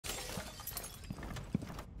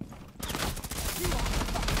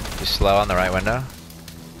He's slow on the right window.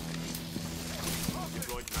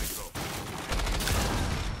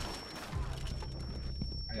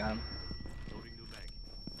 I got him.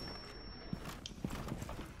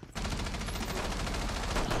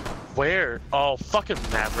 Where? Oh, fucking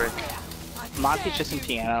Maverick. Monty's just in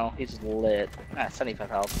piano. He's lit. Ah, 75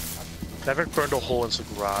 health. Maverick burned a hole into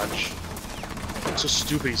the garage. It's so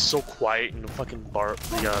stupid. He's so quiet, and the fucking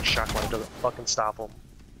shot line doesn't fucking stop him.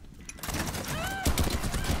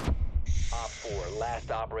 Op 4, last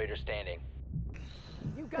operator standing.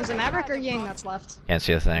 There's a Maverick or Ying that's left. Can't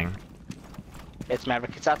see a thing. It's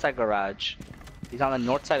Maverick. It's outside garage. He's on the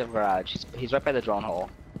north side of garage. He's right by the drone hole.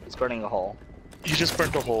 He's burning a hole. He just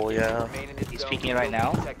burnt a hole, yeah. He's peeking it right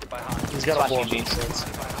now. He's got a hole in Watching both sides.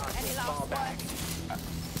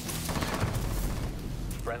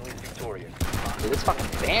 Friendly's victorious. Dude, this fucking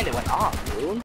bandit went off, dude.